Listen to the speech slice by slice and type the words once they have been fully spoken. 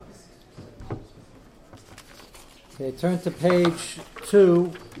Okay, turn to page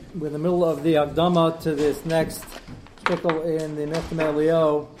 2. We're in the middle of the Akdama to this next shtickle in the Mechtamei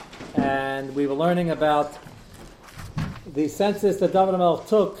Elio, and we were learning about the census that David HaMelech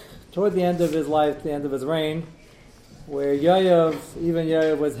took toward the end of his life, the end of his reign, where even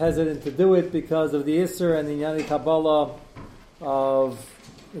Yoav was hesitant to do it because of the Isser and the Yani Kabbalah of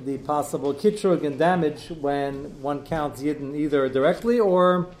the possible kitrug and damage when one counts Yidden either directly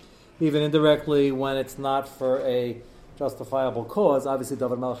or even indirectly when it's not for a justifiable cause. Obviously,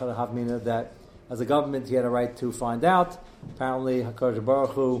 David HaMelech had a havmina that as a government he had a right to find out. Apparently, HaKadosh Baruch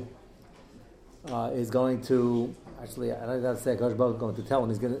Hu is going to, actually, I don't have to say HaKadosh Baruch Hu is going to tell him.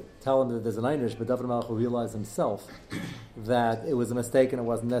 He's going to tell him that there's an einish, but David HaMelech will realize himself that it was a mistake and it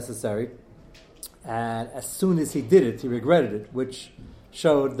wasn't necessary. And as soon as he did it, he regretted it, which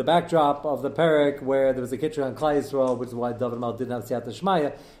showed the backdrop of the Perek where there was a Kitcher on Klai Yisrael, which is why David HaMelech didn't have Siyata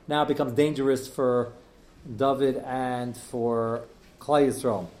Shmaya. Now it becomes dangerous for David and for Klai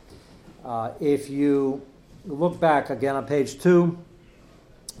Yisrael. If you look back again on page 2,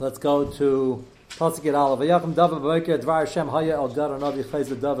 let's go to Pasuk Yud Aleph. Vayacham David b'boker dvar Hashem haya el Gad Anavi chayz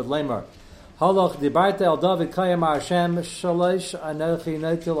David lemar. Halach dibarta el David kayam Hashem shalish anochi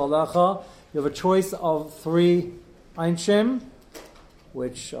notil alecha. You have a choice of 3 einshim,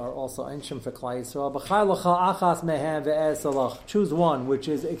 which are also einshim for Klai Yisrael. B'chai lecha achas mehem ve'es alach. Choose one, which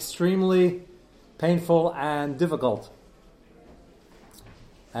is extremely painful and difficult,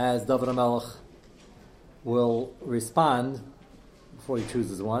 as David HaMelech will respond before he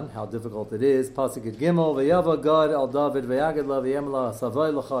chooses one, how difficult it is. Pasuk Yud Gimel, V'yava Gad el David v'yagid la v'yemla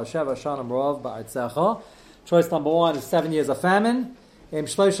savay lecha sheva shanim rov ba'atzecha. Choice number 1 is 7 years of famine. Im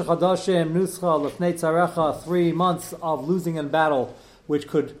shloisha chadashim nuscha lefnei tzarecha, 3 months of losing in battle, which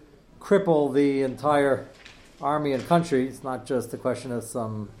could cripple the entire army and country. It's not just a question of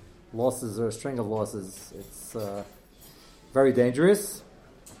some losses or a string of losses. It's very dangerous.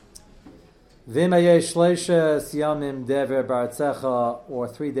 V'mayeh shleisha siyamim dever baratzecha, or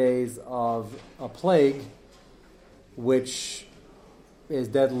 3 days of a plague, which is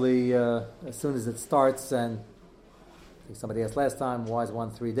deadly as soon as it starts. And I think somebody asked last time, why is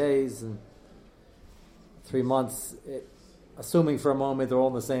 3 days and 3 months? Assuming for a moment they're all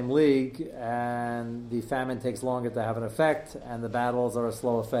in the same league, and the famine takes longer to have an effect, and the battles are a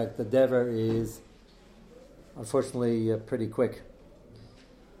slow effect. The dever is, unfortunately, pretty quick.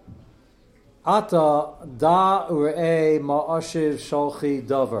 Ata da urei ma'ashiv sholchi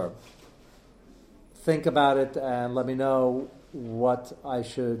davar. Think about it and let me know what I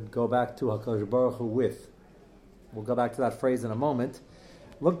should go back to HaKadosh Baruch Hu with. We'll go back to that phrase in a moment.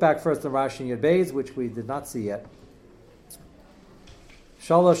 Look back first in Rashi and Yud Beis, which we did not see yet.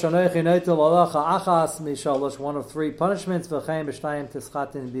 Shalosh anochi noitel alacha achas mishalosh, 1 of 3 punishments. V'chein b'shtayim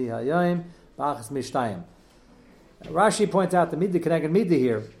tischatin b'hayim b'achas mishtayim. Rashi points out the middah keneged middah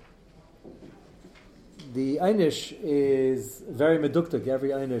here. The einish is very meduktik. Every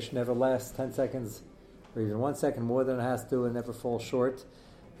einish never lasts 10 seconds or even 1 second more than it has to, and never falls short,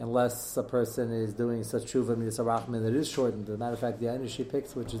 unless a person is doing such tshuva midas harachman that is shortened. As a matter of fact, the einish he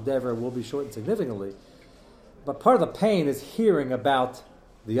picks, which is dever, will be shortened significantly. But part of the pain is hearing about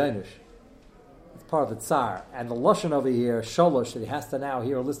the einish. It's part of the tsar. And the lashon over here, shalosh, that he has to now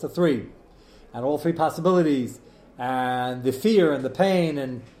hear a list of 3, and all 3 possibilities, and the fear and the pain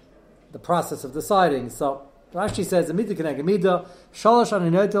and the process of deciding. So Rashi says, "Amida keneged mida, shalosh ani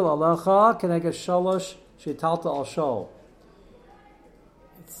notel alecha keneged shalosh shetalta al shol."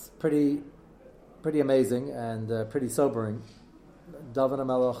 It's pretty amazing and pretty sobering. David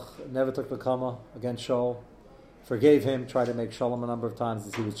HaMelech never took the kama against Shaul, forgave him, tried to make shalom a number of times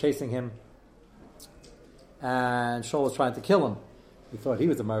as he was chasing him, and Shaul was trying to kill him. He thought he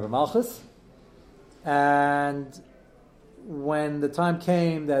was a Merva Malchus, and when the time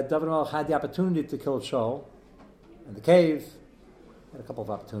came that David HaMelech had the opportunity to kill Shaul in the cave, he had a couple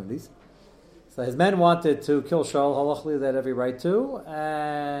of opportunities. So his men wanted to kill Shaul, halachically they had every right to,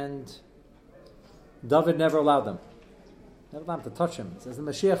 and David never allowed them. Never allowed them to touch him. He says, the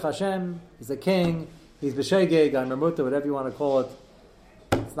Mashiach Hashem, he's a king, he's b'shegeg, I'm Ramuta, whatever you want to call it.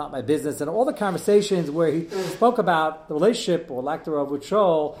 It's not my business. And all the conversations where he spoke about the relationship, or lack thereof, with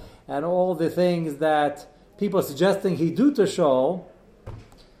Shaul, and all the things that people are suggesting he do to Shaul,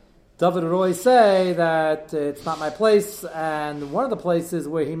 David would always say that it's not my place. And one of the places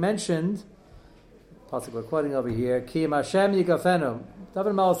where he mentioned, possibly we're quoting over here, Ki Hashem yigafenu.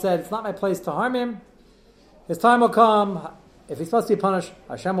 David HaMelech said, it's not my place to harm him. His time will come. If he's supposed to be punished,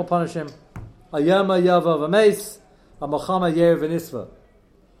 Hashem will punish him. Ayama yava v'meis, amachama yer v'nisva.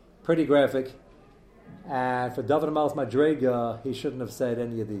 Pretty graphic. And for David HaMelech's madrega, he shouldn't have said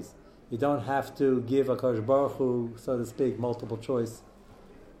any of these. You don't have to give HaKadosh Baruch Hu, so to speak, multiple choice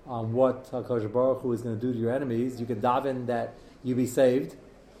on what HaKadosh Baruch Hu is going to do to your enemies. You can daven that you be saved,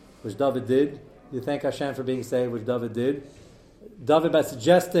 which David did. You thank Hashem for being saved, which David did. David, by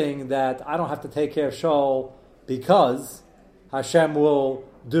suggesting that I don't have to take care of Shaul because Hashem will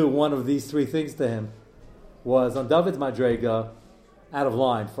do one of these three things to him, was on David's madrega out of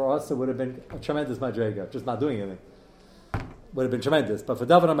line. For us, it would have been a tremendous madrega, just not doing anything. Would have been tremendous. But for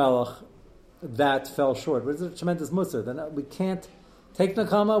David HaMelech, that fell short. But it's a tremendous musar. Then we can't take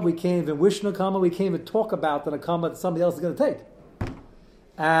nakama, we can't even wish nakama, we can't even talk about the nakama that somebody else is going to take.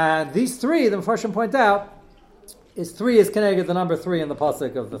 And these three, the Mepharshim point out, is connected the number 3 in the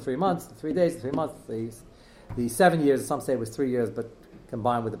pasuk of the 3 months, the 3 days, the 3 months, the 7 years. Some say it was 3 years, but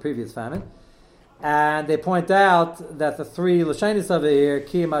combined with the previous famine. And they point out that the 3 lashonos over here,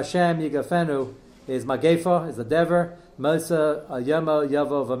 Ki Hashem Yigafenu, is Magefa, is the Dever, Mosa Yama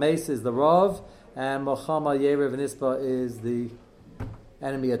Yavo Vames is the Rav, and Mochama Yerev Nispa is the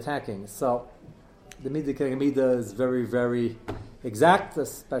enemy attacking. So the Midah is very, very exact,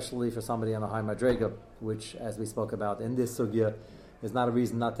 especially for somebody on a high madrega, which, as we spoke about in this sugya, is not a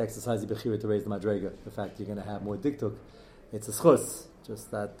reason not to exercise the bechira to raise the madrega. The fact you're going to have more diktuk, it's a schus.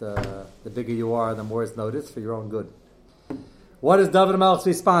 Just that the bigger you are, the more it's noticed for your own good. What is David HaMelech's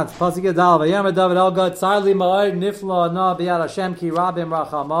response? Pasuk Yadal, Vayamar David El Gad Tzarli Ma'od Nifla Na B'Yad Hashem Ki Rabim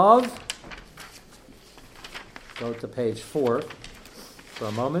Rachamav. Go to page 4 for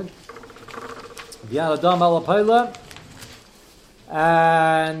a moment. B'Yad Adam Al Apayla.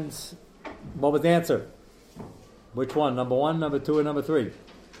 And what was the answer? Which one? Number 1, number 2, and number 3?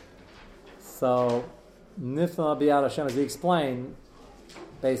 So, Nifla B'Yad Hashem, as he explained,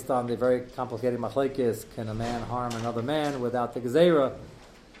 based on the very complicated machlekes, can a man harm another man without the gezerah?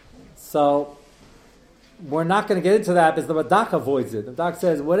 So, we're not going to get into that because the Radak avoids it. The Radak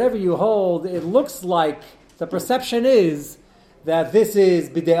says, whatever you hold, it looks like the perception is that this is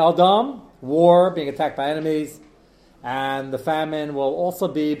bidei adam, war, being attacked by enemies, and the famine will also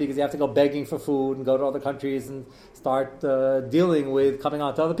be because you have to go begging for food and go to other countries and start dealing with coming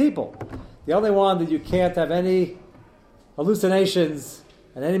on to other people. The only one that you can't have any hallucinations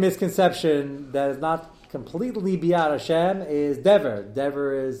and any misconception that is not completely biyad Hashem is Dever.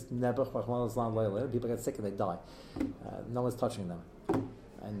 Dever is Nebuch, people get sick and they die. No one's touching them.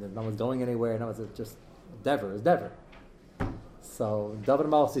 And no one's going anywhere. No one's just Dever is Dever. So David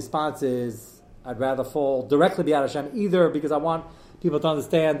HaMelech's response is, I'd rather fall directly biyad Hashem, either because I want people to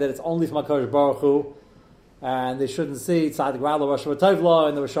understand that it's only from HaKadosh Baruch Hu, and they shouldn't see Tzad Grala Rosh Hashanah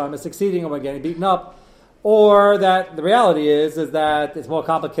and the Rosh Hashanah is succeeding and we're getting beaten up. Or that the reality is that it's more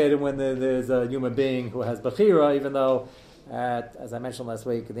complicated when there's a human being who has Bechira, even though, as I mentioned last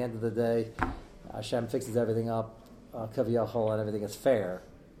week, at the end of the day, Hashem fixes everything up, Kaviyachol, and everything is fair,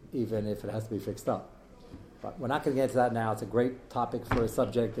 even if it has to be fixed up. But we're not going to get into that now. It's a great topic for a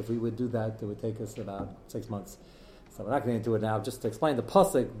subject. If we would do that, it would take us about 6 months. So we're not going to get into it now. Just to explain the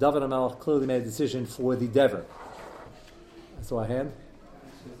pasuk, David HaMelech clearly made a decision for the Dever. I saw a hand.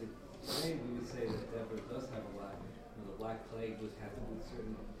 Today we would say that Dever does have a lack. The Black Plague was had to do with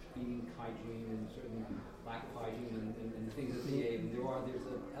certain feeding hygiene and certain lack of hygiene and things that they ate. And there's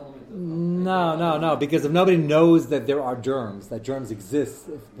an element of No, because if nobody knows that there are germs, that germs exist,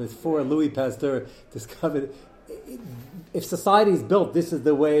 before Louis Pasteur discovered, if society is built, this is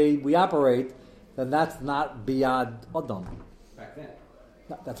the way we operate, then that's not biyad Adam. Back then.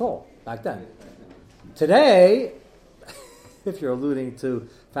 That's all, back then. Today, if you're alluding to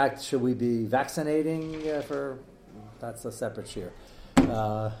fact, should we be vaccinating for? That's a separate share.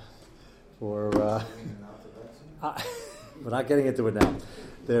 We're not getting into it now.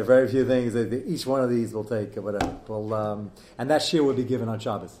 There are very few things that each one of these will take, whatever. Well, and that share would be given on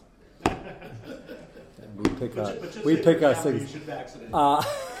Shabbos. We pick our things. You should vaccinate.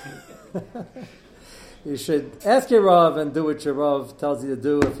 You should ask your Rav and do what your Rav tells you to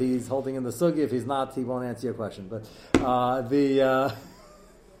do if he's holding in the sugi. If he's not, he won't answer your question. But do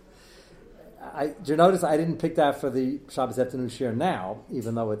you notice I didn't pick that for the Shabbos afternoon share now,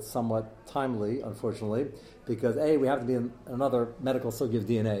 even though it's somewhat timely, unfortunately, because A, we have to be in another medical sugi of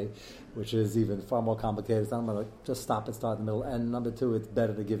DNA, which is even far more complicated. So I'm going to just stop and start in the middle. And number 2, it's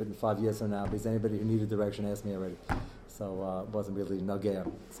better to give it in 5 years from now, because anybody who needed direction asked me already. So it wasn't really nagea.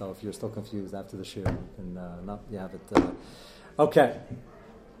 So if you're still confused after the shir, then you have it. Okay.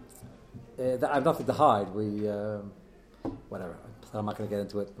 I have nothing to hide. Whatever. So I'm not going to get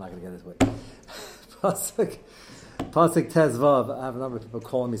into it. Pasuk Tezvav. I have a number of people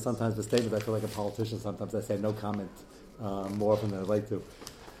calling me sometimes for statements. I feel like a politician. Sometimes I say no comment more often than I'd like to.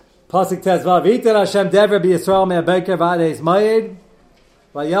 Pasuk Tezvav. Yitin Hashem Dever b'Yisrael me'abeker v'ad eis mayed.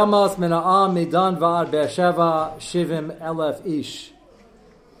 Vayamos min ha'am midan va'ad Beersheva shivim elef ish.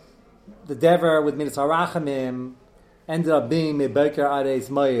 The dever with Midas HaRachamim ended up being Mebeker Areis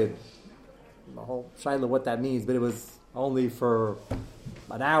Mayid. The whole shaila what that means, but it was only for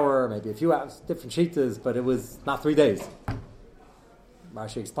an hour, maybe a few hours, different shitas, but it was not 3 days.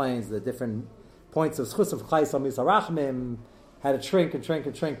 Rashi explains the different points of schus of Chayis Midas HaRachamim had to shrink and shrink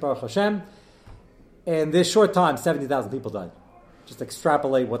and shrink, Baruch Hashem. In this short time, 70,000 people died. Just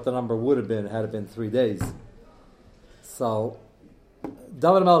extrapolate what the number would have been had it been 3 days. So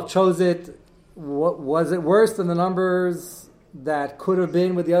David HaMelech chose it. What, was it worse than the numbers that could have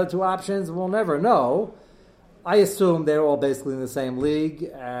been with the other two options? We'll never know. I assume they're all basically in the same league,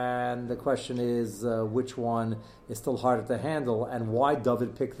 and the question is which one is still harder to handle, and why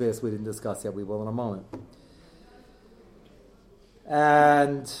David picked this. We didn't discuss yet. We will in a moment.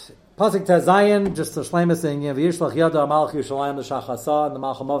 And Pasuk Tezayin, just to Shleima saying, V'yishlach yada Malach Yerushalayim l'shachasa, and the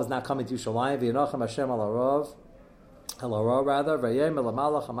Malach HaMav is not coming to Yerushalayim. V'yinochem Hashem al harav, V'yem el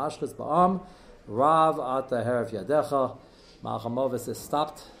Malach HaMashchis ba'am, Rav ata herav yadecha. Malach HaMav is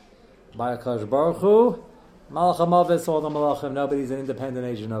stopped by HaKadosh Baruch Hu. Malach HaMav is all the Malachim. Nobody's an independent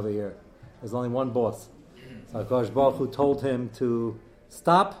agent over here. There's only one boss. So HaKadosh Baruch Hu told him to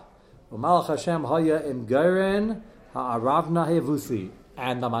stop. Malach Hashem haya im geiren ha'aravna hevusi.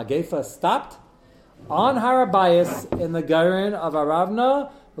 And the Magefa stopped on Harabayas in the Gairin of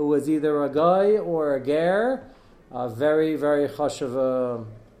Aravna, who was either a guy or a ger, a very, very chashuv,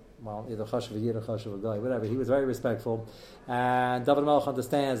 either chashuv yid or chashuv a guy, whatever. He was very respectful. And David HaMelech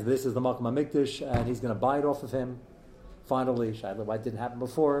understands this is the Makom HaMikdash, and he's going to buy it off of him. Finally, Shaila, why didn't happen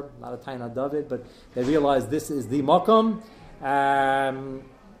before? Not a Taina David, but they realize this is the Makom, and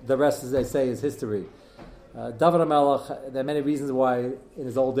the rest, as they say, is history. David HaMelech, there are many reasons why in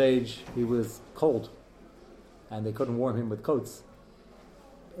his old age he was cold and they couldn't warm him with coats.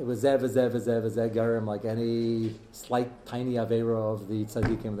 It was zev garim, like any slight tiny avera of the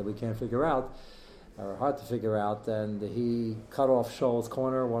tzaddikim that we can't figure out, or hard to figure out, and he cut off Shaul's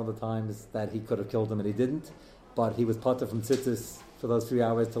corner one of the times that he could have killed him and he didn't, but he was potter from tzitzis for those 3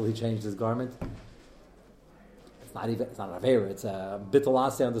 hours till he changed his garment. It's not an avera, it's a bittul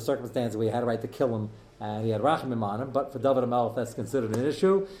aseh under circumstances where he had a right to kill him, and he had rachamim on him, but for David HaMelech that's considered an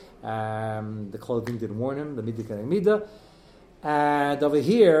issue. The clothing didn't warn him, the midah and midah. And over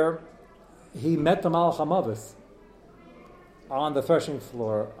here, he met the Malach HaMavis on the threshing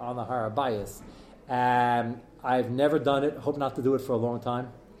floor on the Har HaBayis. I've never done it, hope not to do it for a long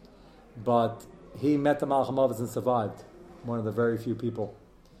time, but he met the Malach HaMavis and survived, one of the very few people.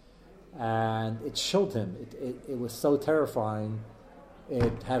 And it chilled him. It was so terrifying,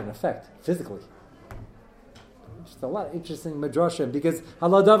 it had an effect, physically. Just a lot of interesting midrashim, because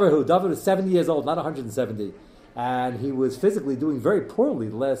Allah David was 70 years old, not 170, and he was physically doing very poorly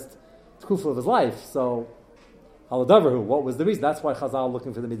the last tkufa of his life. So, Allah David, what was the reason? That's why Chazal are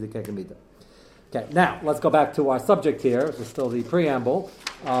looking for the midah kek midah. Okay, now let's go back to our subject here. This is still the preamble.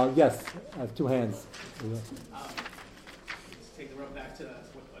 Yes, I have two hands. Let's take the road back to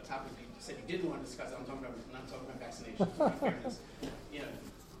what topic you said you didn't want to discuss. I'm talking about vaccination. Fairness.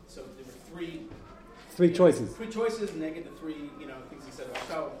 So there were three choices. Three choices, and they get the three, things he said about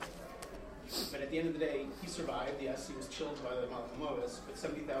Shaul. But at the end of the day, he survived. Yes, he was chilled by the Malach HaMavis, but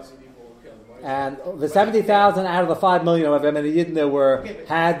 70,000 people were killed. And the 70,000 out of the 5 million of them, and the Yidden there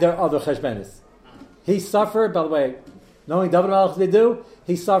had their other cheshbenis. He suffered, by the way, knowing David HaMelech they do,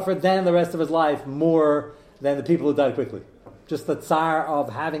 he suffered then the rest of his life more than the people who died quickly. Just the tsar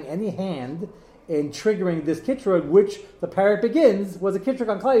of having any hand in triggering this kitrug, which the parak begins, was a kitrug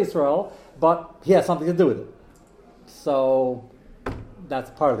on Klal Yisrael, but he has something to do with it. So that's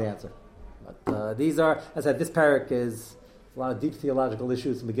part of the answer. But these are, as I said, this parak is a lot of deep theological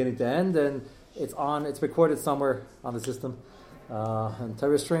issues from beginning to end, and it's recorded somewhere on the system in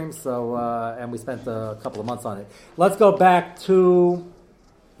Torah streams. So and we spent a couple of months on it. Let's go back to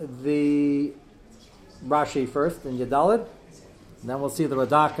the Rashi first in Yadalid. And then we'll see the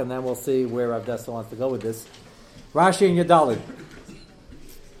Radak, and then we'll see where Rav Dessler wants to go with this. Rashi and Yadalid.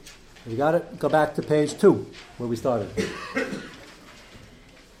 You got it? Go back to page 2, where we started.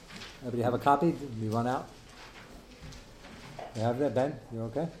 Everybody have a copy? Did we run out? You have that, Ben? You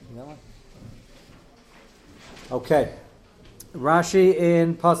okay? You got one? Okay. Rashi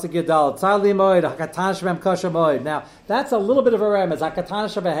in Pasuk Yadalid. Tzali moed, hakatan shebem kosher moed. Now, that's a little bit of a remez, hakatan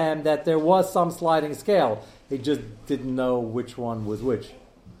shebehem, that there was some sliding scale. He just didn't know which one was which.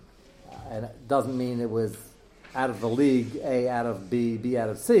 And it doesn't mean it was out of the league, A out of B, B out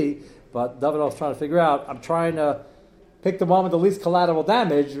of C, but David was trying to figure out, I'm trying to pick the one with the least collateral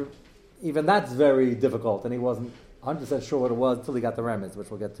damage. Even that's very difficult, and he wasn't 100% sure what it was until he got the remez, which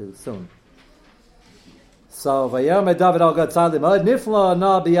we'll get to soon. So, Vayomer David al Gatzad Limod, Nifla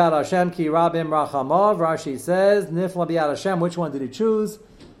na biyad Hashem ki rabim rachamav. Rashi says, Nifla biyad Hashem, which one did he choose?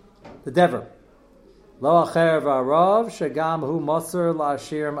 The Dever. Lo acher v'arav, shegam hu moser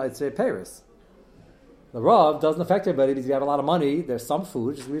la'ashir ma'etzvei peris. The Rav doesn't affect everybody because you have a lot of money. There's some food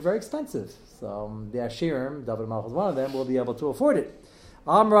which is going to be very expensive. So the Ashirim, David Malch is one of them, will be able to afford it.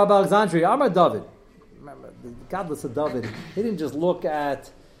 Amr Rabbi Alexandria, Amr David. Remember, the godless of David, he didn't just look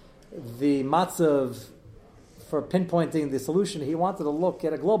at the matzav for pinpointing the solution. He wanted to look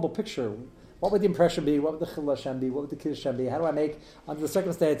at a global picture. What would the impression be? What would the Chil Hashem be? What would the Kiddush Hashem be? How do I make, under the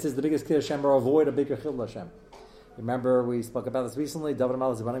circumstances, the biggest Kiddush Hashem or avoid a bigger Chil Hashem? Remember, we spoke about this recently. David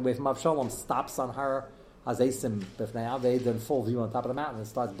Malch is running away from Avshalom, stops on Har Hazeisim B'fnei Aved, in full view on top of the mountain, and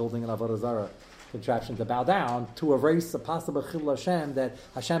starts building an Avodah Zarah contraption to bow down, to erase a possible Chil Hashem, that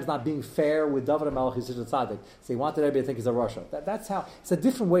Hashem's not being fair with David HaMelech, he's such a tzaddik. So he wanted everybody to think he's a Rasha. That's how, it's a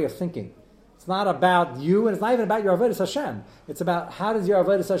different way of thinking. It's not about you, and it's not even about your Avodah Hashem. It's about how does your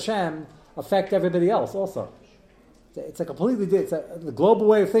Avodah Hashem affect everybody else also. It's a completely different, the global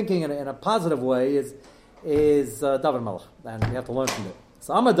way of thinking in a positive way is David HaMelech, and you have to learn from it.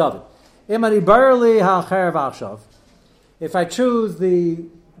 So I'm a David. If I choose the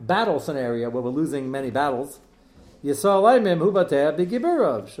battle scenario where we're losing many battles, as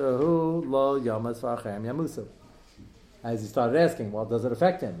he started asking, well, does it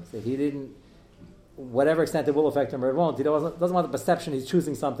affect him? So he didn't, whatever extent it will affect him or it won't, he doesn't want the perception he's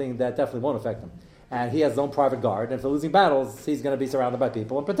choosing something that definitely won't affect him. And he has his own private guard, and if they're losing battles, he's going to be surrounded by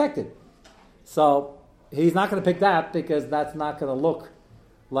people and protected. So he's not going to pick that because that's not going to look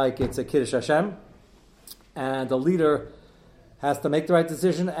like it's a Kiddush Hashem, and the leader has to make the right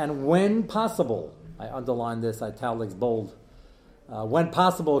decision, and when possible, I underline this, italics bold, when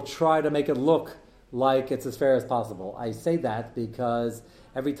possible, try to make it look like it's as fair as possible. I say that because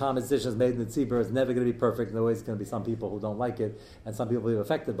every time a decision is made in the tzibur, it's never going to be perfect, and there always going to be some people who don't like it, and some people will be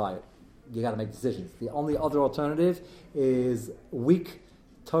affected by it. You got to make decisions. The only other alternative is weak,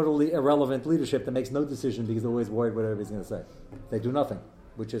 totally irrelevant leadership that makes no decision because they're always worried what everybody's going to say. They do nothing,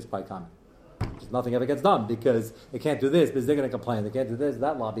 which is quite common. Nothing ever gets done because they can't do this because they're going to complain. They can't do this,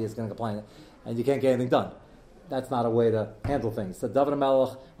 that lobby is going to complain, and you can't get anything done. That's not a way to handle things. So David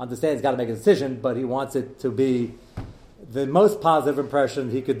HaMelech understands he's got to make a decision, but he wants it to be the most positive impression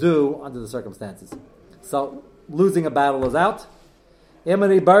he could do under the circumstances. So losing a battle is out.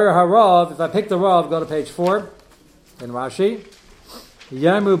 Imani Bar Harav, if I pick the Rav, go to page 4 in Rashi.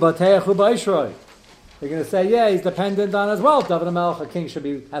 Yamu Bateachu Ba'ishroi. They're going to say, yeah, he's dependent on his wealth. David HaMelech, a king,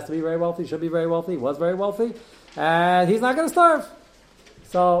 has to be very wealthy, should be very wealthy, was very wealthy, and he's not going to starve.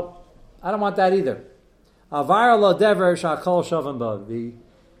 So I don't want that either. Avar lo dever shakol shavim bo. The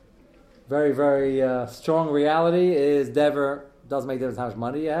very, very strong reality is dever doesn't make a difference how much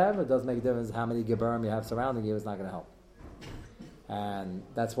money you have. It doesn't make a difference how many geburim you have surrounding you. It's not going to help. And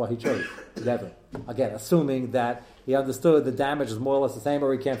that's why he chose dever. Again, assuming that he understood the damage is more or less the same,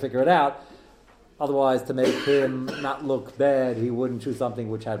 or he can't figure it out. Otherwise, to make him not look bad, he wouldn't choose something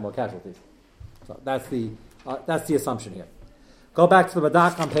which had more casualties. So that's the assumption here. Go back to the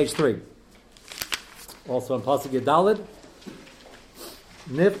Badak on page 3. Also in Pasuk Yudalid.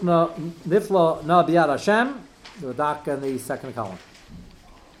 Nifla na biyad Hashem. The Badak in the second column.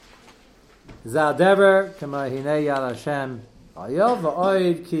 Zadever kama hinei yad Hashem. Ayov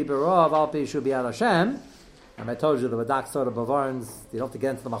va'oid ki berav al pi shu biyad Hashem. And I told you the Badak sort of bavarns. You don't have to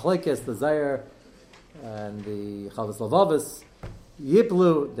get into the machlekes, the Zayer, and the Chavos Lavavis.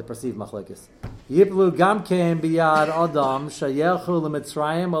 Yiplu, the perceived machlekes. Yiplu gamkein biyad adam shayelchu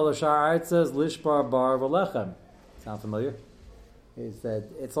lemitzrayim or l'shar artzes lishbar bar v'lechem. Sound familiar? He said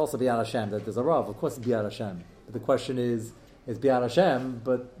it's also biyad Hashem that there's a Rav. Of course, it's biyad Hashem. But the question is biyad Hashem.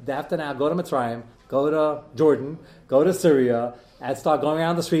 But they have to now go to Mitzrayim, go to Jordan, go to Syria, and start going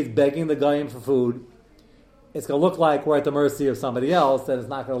around the streets begging the goyim for food. It's going to look like we're at the mercy of somebody else, and it's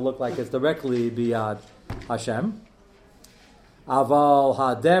not going to look like it's directly biyad Hashem. Aval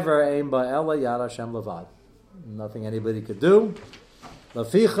hadever ein ba'ela yad Hashem levad. Nothing anybody could do.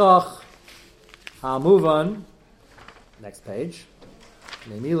 Lefichach hamuvan. Next page.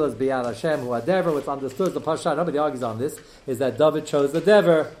 Nemilas biyad Hashem hu hadever. What's understood, the pashat, nobody argues on this, is that David chose the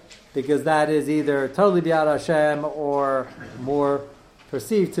dever because that is either totally biyad Hashem or more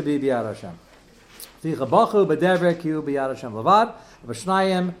perceived to be biyad Hashem. Again,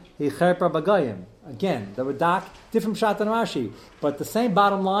 the Radak, different shot than Rashi. But the same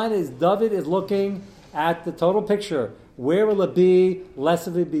bottom line is David is looking at the total picture. Where will it be less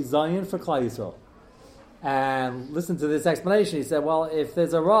of a bizayon for Klal Yisrael? And listen to this explanation. He said, well, if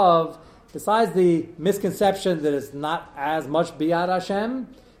there's a Rav besides the misconception that it's not as much Biyad Hashem,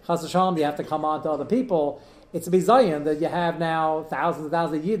 Chas V'Shalom, you have to come on to other people. It's a bizayon that you have now thousands and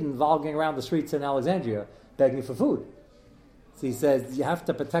thousands of Yidden voguing around the streets in Alexandria begging for food. So he says you have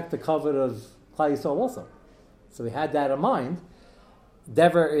to protect the covet of Klal Yisrael also. So we had that in mind.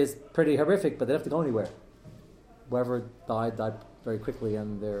 Dever is pretty horrific, but they don't have to go anywhere. Whoever died very quickly,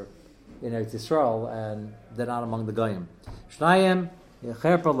 and they're in Eretz Yisrael, and they're not among the Goyim. Shnayim,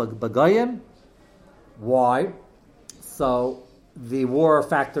 Yecherpa B'Goyim. Why? So the war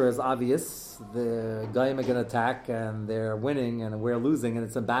factor is obvious. The Goyim are going to attack, and they're winning, and we're losing, and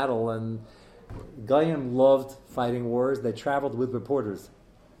it's a battle. And Goyim loved fighting wars. They traveled with reporters.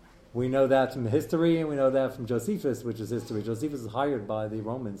 We know that from history, and we know that from Josephus, which is history. Josephus was hired by the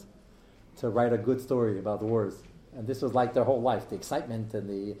Romans to write a good story about the wars. And this was like their whole life, the excitement and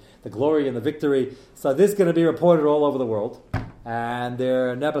the glory and the victory. So this is going to be reported all over the world. And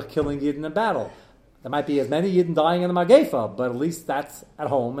they're never killing Yidden in battle. There might be as many Yidden dying in the Magefa, but at least that's at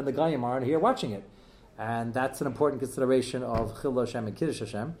home, and the Goyim aren't here watching it. And that's an important consideration of Chil Hashem and Kiddush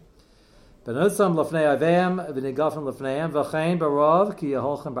Hashem. B'nutzam l'fnei aveim v'nigafim l'fneihem v'chein barov ki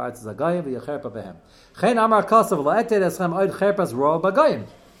yeholchem b'artz zagayim v'yecherpa behem. Chein amar kasav la'eted eschem oid cherpas rov b'gayim.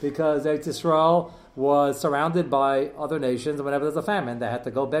 Because Eretz Yisrael was surrounded by other nations, and whenever there's a famine, they had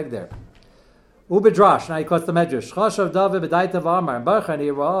to go beg there. Ubidrash, now he quotes the Medrash. Chashav David b'daitav amar and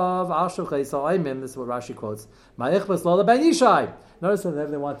barchani rav ashuv chaysal aimim. This is what Rashi quotes. Ma'ichbas lola ben Yishai. Notice that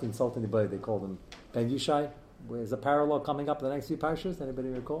whenever they want to insult anybody, they call them ben Yishai. There's a parallel coming up in the next few parashas. Anybody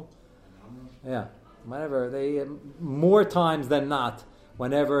recall? Yeah, whenever they, more times than not,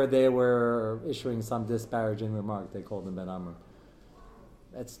 whenever they were issuing some disparaging remark, they called them Ben Amram.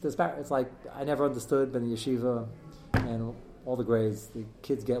 It's like, I never understood, Ben Yeshiva and all the grades, the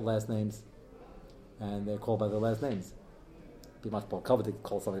kids get last names, and they're called by their last names. Be much more coveted to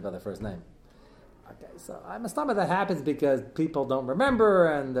call somebody by their first name. Okay, so I'm astonished that happens because people don't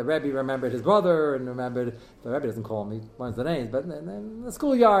remember, and the Rebbe remembered his brother, and remembered, the Rebbe doesn't call him, he learns the names, but in the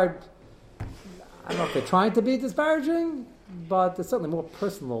schoolyard, I don't know if they're trying to be disparaging, but it's certainly more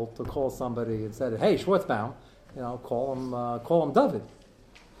personal to call somebody and say, "Hey, Schwartzbaum," call him David.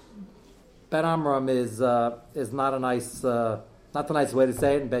 Ben Amram is not a nice, not the nice way to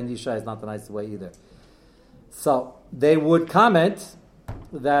say it, and Ben Yishai is not the nice way either. So they would comment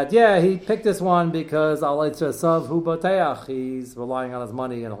that he picked this one because Al Eitzer Sav Hu Boteach. He's relying on his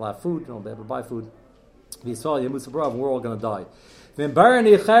money and he'll have food, and he'll be able to buy food. Yisrael Yemus Abrav, we're all going to die. This is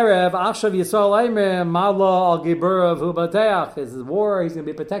war, he's going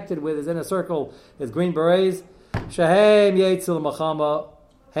to be protected with his inner circle, his green berets. Shehem Yetzil Machama,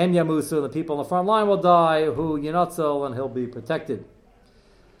 Hem Yamusu, the people in the front line will die, Hu Yinatzel, and he'll be protected.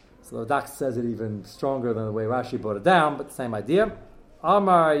 So the Radak says it even stronger than the way Rashi brought it down, but the same idea.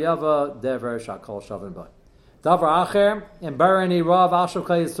 Amar Yava Dever Shakol Shavin Ba. Davar Acher, in Barani Rav Ashav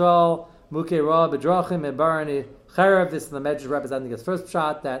Yisrael, Muke Rav Bedrachim, in Barani Cherev, this is the Medrash representing his first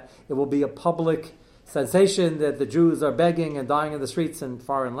shot, that it will be a public sensation that the Jews are begging and dying in the streets in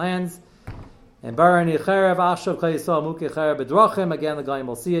foreign lands. And Barani Cherev, Ashav Yisrael, Muke Cherev Bedrachim, again the guy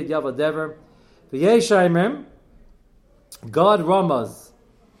will see it, Yava Dever. V'yeshaimim, God Ramaz.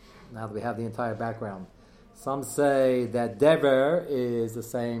 Now that we have the entire background. Some say that Dever is the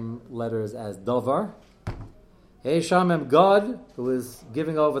same letters as Dovar. Yeshamim, God, who is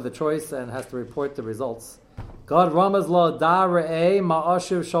giving over the choice and has to report the results. God Ramaz lo da re'eh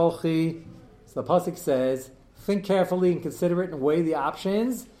ma'ashiv sholchi. So the pasuk says, think carefully and consider it and weigh the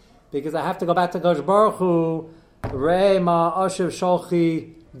options, because I have to go back to Kadosh Baruch Hu. Re'eh ma'ashiv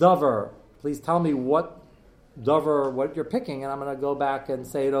sholchi davar. Please tell me what davar, what you're picking, and I'm going to go back and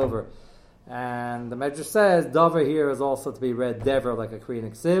say it over. And the Medrash says davar here is also to be read dever, like a Korean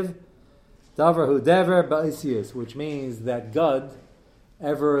ksiv. Davar hu dever ba'isius, which means that God,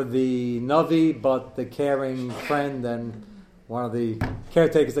 ever the Navi, but the caring friend and one of the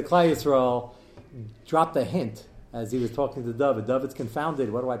caretakers of Klal Yisrael, dropped a hint as he was talking to David. David's confounded.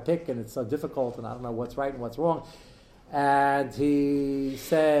 What do I pick? And it's so difficult, and I don't know what's right and what's wrong. And he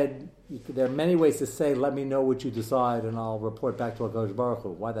said, there are many ways to say, let me know what you decide, and I'll report back to HaKadosh Baruch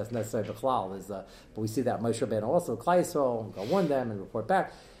Hu. Why that's necessary, B'chlal, is, but we see that Moshe Rabbeinu also, Klal Yisrael, and go warn them and report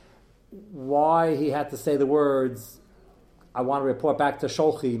back. Why he had to say the words, I want to report back to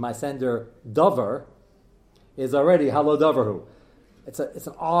Sholchi, my sender, Dover, is already Halo Doverhu. It's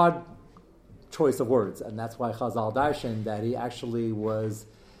an odd choice of words, and that's why Chazal darshan that he actually was,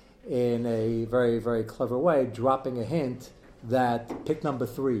 in a very, very clever way, dropping a hint that pick number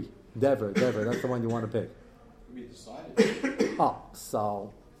 3, Dever, that's the one you want to pick. We decided.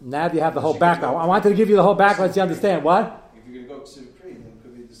 So now you have the whole background. I wanted to give you the whole background so you understand. What? If you're going to go to Supreme, then it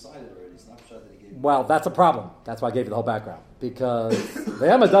could be decided already. It's Well, that's a problem. That's why I gave you the whole background. Because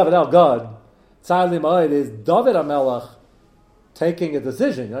Vayama David El God, Tzad Li'Moed is David HaMelech taking a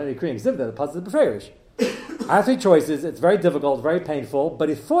decision. You know, you're creating exhibit that the puzzle is beferish. I have three choices. It's very difficult, very painful, but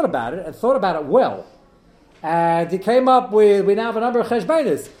he thought about it and thought about it well. And he came up with, we now have a number of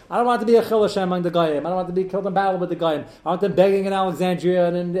cheshbainis. I don't want to be a chil Hashem among the Goyim. I don't want to be killed in battle with the Goyim. I want them begging in Alexandria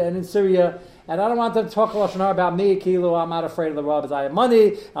and in Syria. And I don't want them to talk Lashon Hara about me, Kilu. I'm not afraid of the Rav because I have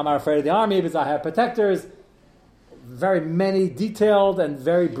money. I'm not afraid of the army because I have protectors. Very many detailed and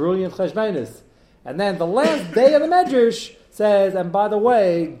very brilliant cheshbainis. And then the last day of the Medrash says, and by the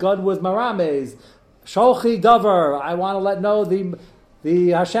way, God was Marames. Sholchi Dover. I want to let know the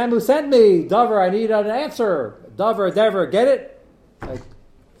Hashem who sent me. Dover, I need an answer. Dover, Dever, get it? Like,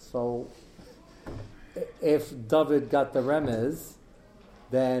 so, if David got the remez,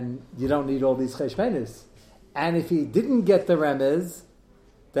 then you don't need all these cheshbenis. And if he didn't get the remez,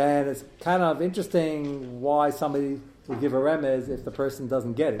 then it's kind of interesting why somebody would give a remez if the person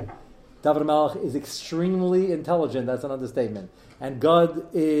doesn't get it. David HaMelech is extremely intelligent, that's an understatement. And God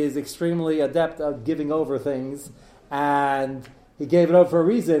is extremely adept at giving over things, and he gave it over for a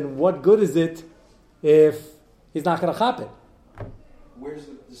reason. What good is it if he's not going to chop it? Where's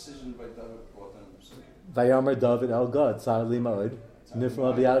the decision by David brought down? Vayomer David El God, Tzad Li'Moed,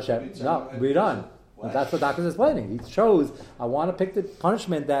 Nifla B'Yad Hashem. No, read on. And that's what Doctor is explaining. He chose, I want to pick the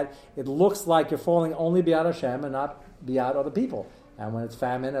punishment that it looks like you're falling only B'Yad Hashem and not B'Yad other people. And when it's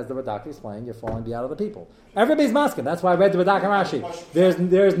famine, as the Radak explained, you're falling B'Yad other people. Everybody's masking. That's why I read the Radak and Rashi.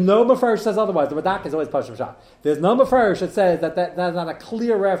 There's no Mefarish says otherwise. The Radak is always Pashim Shah. There's no Mefarish that says that's not a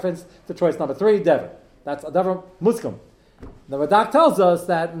clear reference to choice number 3, Dever. That's a Dever Muskim. The Radak tells us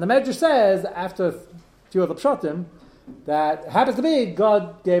that, and the Medrash says, after a few of the Pshatim, that happens to be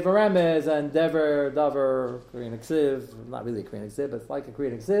God gave a remez and Dever, Korean Ksiv, not really a Korean Ksiv, but it's like a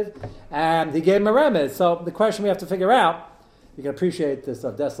Korean Ksiv, and he gave him a remez. So the question we have to figure out, you can appreciate this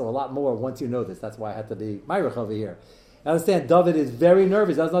of Dessel a lot more once you know this. That's why I had to be Myrich over here. I understand David is very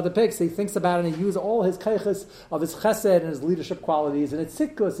nervous. He doesn't know the picks. He thinks about it and he uses all his keiches of his chesed and his leadership qualities and his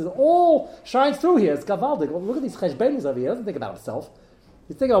sitkus. It all shines through here. It's gavaldik. Well, look at these cheshbenis over here. He doesn't think about himself.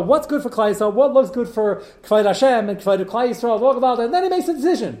 He's thinking about what's good for Klai Yisrael, what looks good for Kvod Hashem and Kvod Klai Yisrael, and then he makes a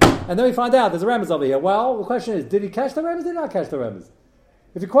decision. And then we find out there's a remez over here. Well, the question is, did he catch the remez or did he not catch the remez?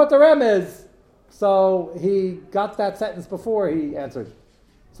 If he caught the remez, so he got that sentence before he answered.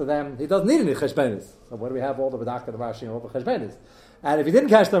 So then he doesn't need any cheshbenis. So what do we have? All the Radak and the Rashi and all the cheshbenis. And if he didn't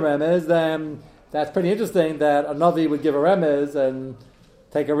catch the remez, then that's pretty interesting that a Navi would give a remez and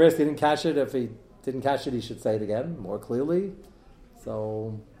take a risk. He didn't catch it. If he didn't catch it, he should say it again more clearly.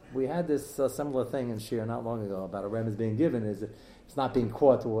 So we had this similar thing in Shir not long ago about a remez being given. Is it's not being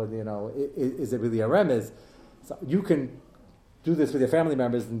caught, or is it really a remez? So you can do this with your family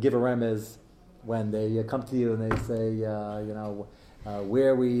members and give a remez when they come to you and they say,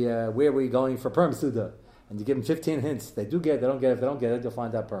 where are we going for perm suda? And you give them 15 hints. They do get it, they don't get it. If they don't get it, you'll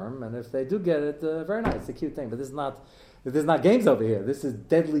find out perm. And if they do get it, very nice, it's a cute thing. But this is not games over here. This is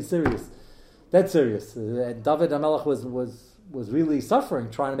deadly serious, dead serious. David HaMelech was really suffering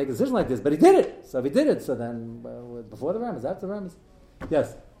trying to make a decision like this, but he did it. So if he did it, so then before the Rambam, after the Rambam,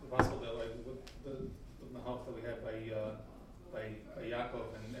 yes. The possible that the mahalch that we had by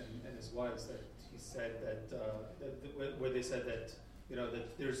Yaakov and his wives, that he said that where they said that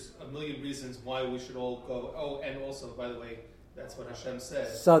that there's a million reasons why we should all go. Oh, and also, by the way, that's what Hashem said.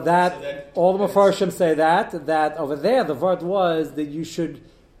 So that all the Mefarshim say that over there the word was that you should.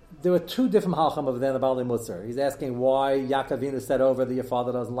 There were two different halachim over there in the Baalei Musar. He's asking why Yaakov Avinu said over that your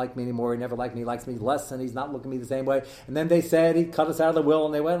father doesn't like me anymore, he never liked me, he likes me less, and he's not looking at me the same way. And then they said he cut us out of the will,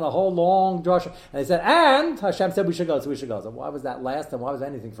 and they went on a whole long drush, and they said, and Hashem said we should go, so we should go. So why was that last, and why was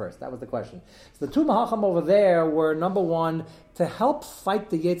anything first? That was the question. So the two halachim over there were, number one, to help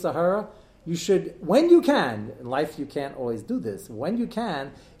fight the Yetzer Hara. You should, when you can, in life you can't always do this, when you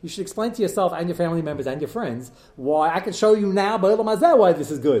can, you should explain to yourself and your family members and your friends why I can show you now, why this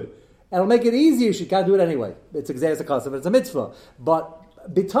is good. And it'll make it easier, you should do it anyway. It's a custom, it's a mitzvah.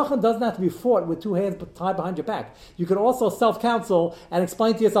 But bitachon doesn't have to be fought with two hands tied behind your back. You can also self-counsel and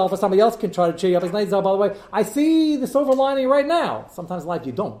explain to yourself, or somebody else can try to cheer you up. Explain to yourself, by the way, I see the silver lining right now. Sometimes in life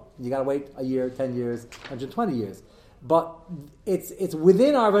you don't. You got to wait a year, 10 years, 120 years. But it's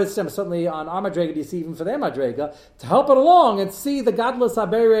within our system, certainly on our Madrega, you see even for their Madrega, to help it along and see the godless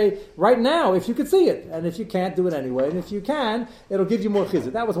Abere right now, if you could see it. And if you can't, do it anyway. And if you can, it'll give you more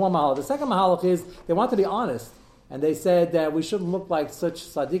chizuk. That was one mahalach. The second mahalach is, they want to be honest. And they said that we shouldn't look like such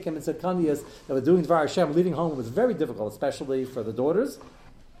tzaddikim and tzadkaniyas that were doing Dvar Hashem. Leaving home was very difficult, especially for the daughters,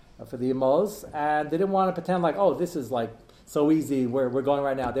 for the imos. And they didn't want to pretend like, oh, this is like so easy where we're going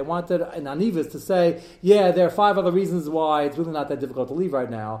right now. They wanted an Anivas to say, yeah, there are 5 other reasons why it's really not that difficult to leave right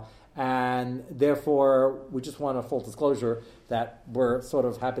now, and therefore we just want a full disclosure that we're sort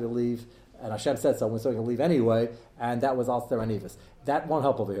of happy to leave, and Hashem said so, we're still going to leave anyway, and that was Alster Anivas. That won't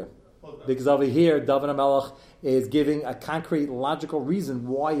help over here. Because over here, David HaMelech is giving a concrete, logical reason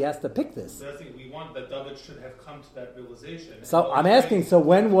why he has to pick this. So I think we want that David should have come to that realization. So I'm asking, so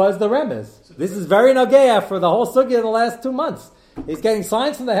when was the remez? This is very Nogea for the whole sugya of the last 2 months. He's getting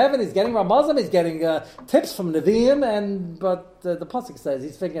signs from the heaven, he's getting Ramazim, he's getting tips from Nevi'im, but the Pasuk says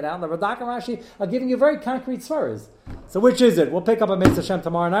he's figuring it out. And the Radak and Rashi are giving you very concrete svaras. So which is it? We'll pick up a Mitzvah Hashem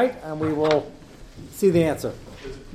tomorrow night, and we will see the answer.